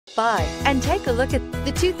by and take a look at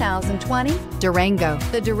the 2020 Durango.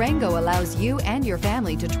 The Durango allows you and your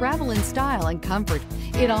family to travel in style and comfort.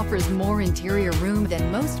 It offers more interior room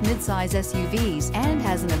than most midsize SUVs and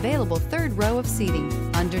has an available third row of seating.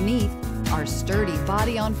 Underneath are sturdy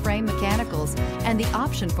body-on-frame mechanicals and the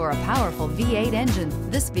option for a powerful V8 engine.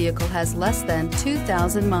 This vehicle has less than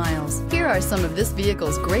 2,000 miles. Here are some of this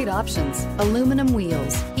vehicle's great options: aluminum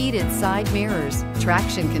wheels, heated side mirrors,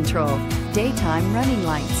 traction control, daytime running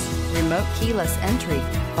lights, remote keyless entry,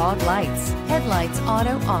 fog lights, headlights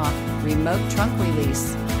auto off, remote trunk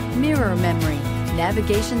release, mirror memory,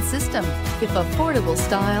 navigation system. If affordable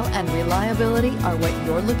style and reliability are what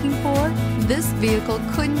you're looking for, this vehicle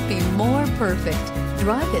couldn't be more perfect.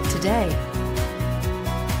 Drive it today.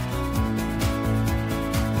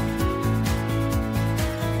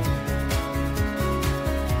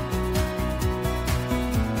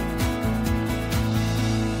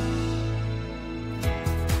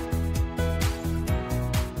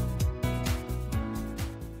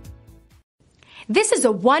 This is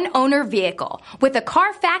a one-owner vehicle with a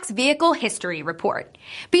CARFAX Vehicle History Report.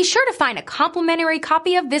 Be sure to find a complimentary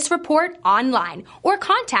copy of this report online or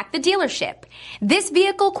contact the dealership. This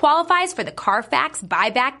vehicle qualifies for the CARFAX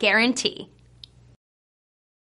Buyback Guarantee.